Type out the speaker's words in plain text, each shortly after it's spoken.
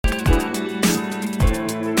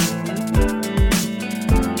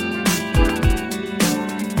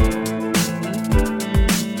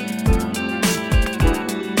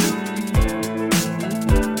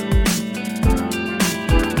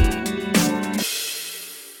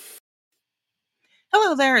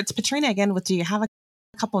Hello there, it's Patrina again with Do You Have a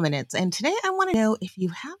Couple Minutes? And today I want to know if you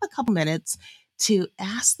have a couple minutes to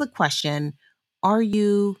ask the question, are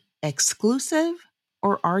you exclusive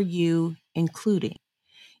or are you including?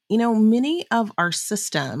 Many of our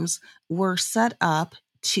systems were set up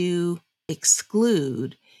to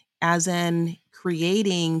exclude, as in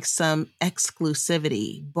creating some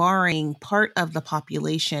exclusivity, barring part of the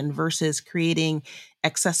population versus creating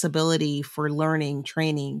accessibility for learning,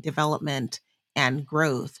 training, development, and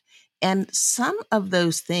growth. And some of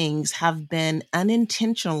those things have been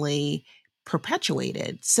unintentionally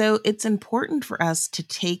perpetuated. So it's important for us to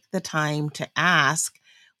take the time to ask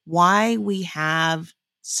why we have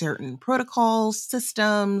certain protocols,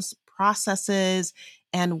 systems, processes,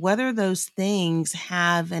 and whether those things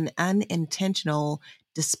have an unintentional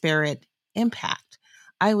disparate impact.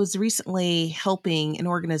 I was recently helping an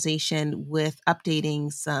organization with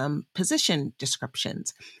updating some position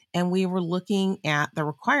descriptions, and we were looking at the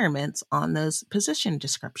requirements on those position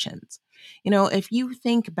descriptions. If you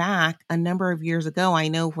think back a number of years ago, I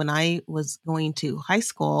know when I was going to high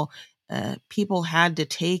school, people had to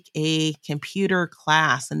take a computer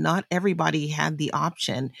class, and not everybody had the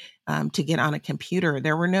option to get on a computer.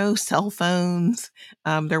 There were no cell phones.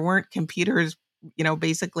 There weren't computers,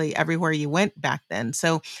 basically everywhere you went back then.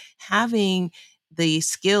 So having the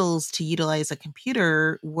skills to utilize a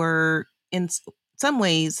computer were in some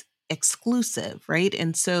ways exclusive, right?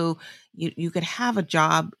 And so you could have a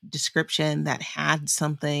job description that had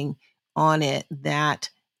something on it that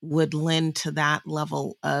would lend to that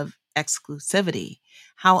level of exclusivity.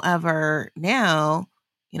 However, now,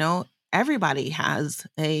 you know, everybody has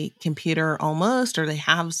a computer almost, or they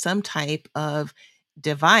have some type of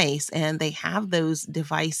device, and they have those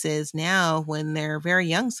devices now when they're very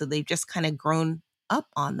young. So they've just kind of grown up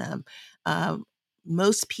on them. Um,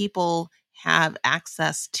 Most people have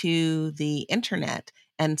access to the internet.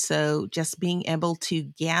 And so just being able to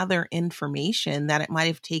gather information that it might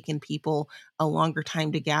have taken people a longer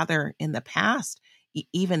time to gather in the past,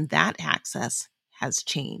 even that access has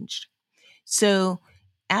changed. So,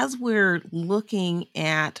 as we're looking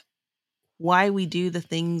at why we do the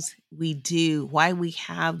things we do, why we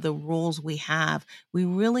have the rules we have, we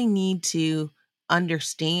really need to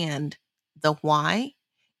understand the why,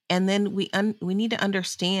 and then we need to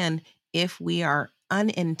understand if we are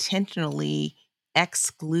unintentionally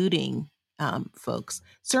excluding folks.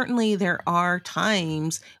 Certainly, there are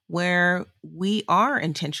times where we are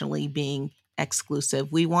intentionally being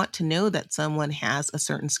exclusive. We want to know that someone has a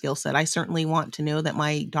certain skill set. I certainly want to know that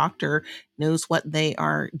my doctor knows what they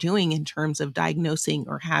are doing in terms of diagnosing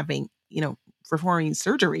or having, performing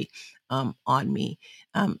surgery on me.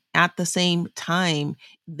 At the same time,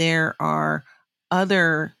 there are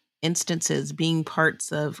other instances, being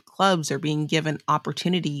parts of clubs or being given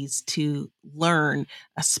opportunities to learn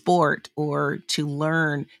a sport or to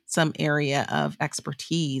learn some area of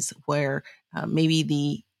expertise where maybe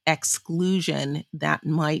the exclusion that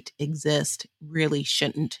might exist really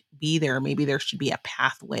shouldn't be there. Maybe there should be a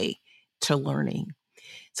pathway to learning.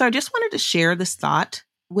 So I just wanted to share this thought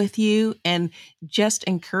with you and just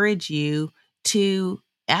encourage you to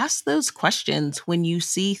ask those questions when you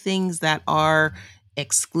see things that are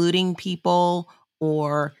excluding people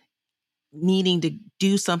or needing to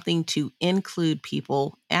do something to include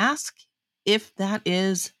people. Ask if that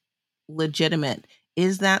is legitimate.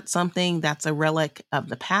 Is that something that's a relic of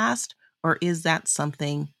the past, or is that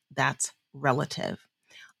something that's relative?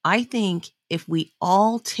 I think if we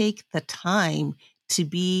all take the time to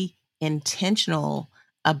be intentional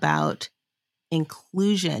about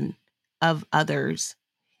inclusion of others,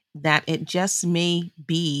 that it just may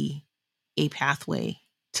be a pathway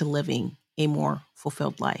to living a more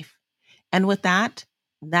fulfilled life. And with that,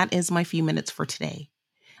 that is my few minutes for today.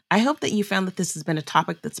 I hope that you found that this has been a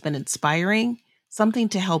topic that's been inspiring, something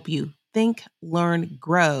to help you think, learn,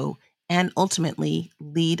 grow, and ultimately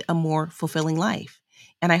lead a more fulfilling life.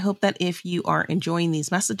 And I hope that if you are enjoying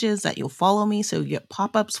these messages, that you'll follow me so you get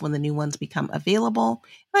pop-ups when the new ones become available.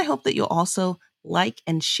 And I hope that you'll also like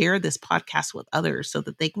and share this podcast with others so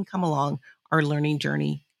that they can come along our learning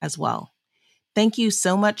journey as well. Thank you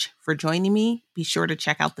so much for joining me. Be sure to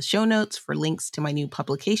check out the show notes for links to my new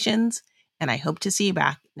publications, and I hope to see you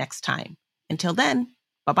back next time. Until then,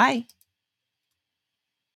 bye-bye.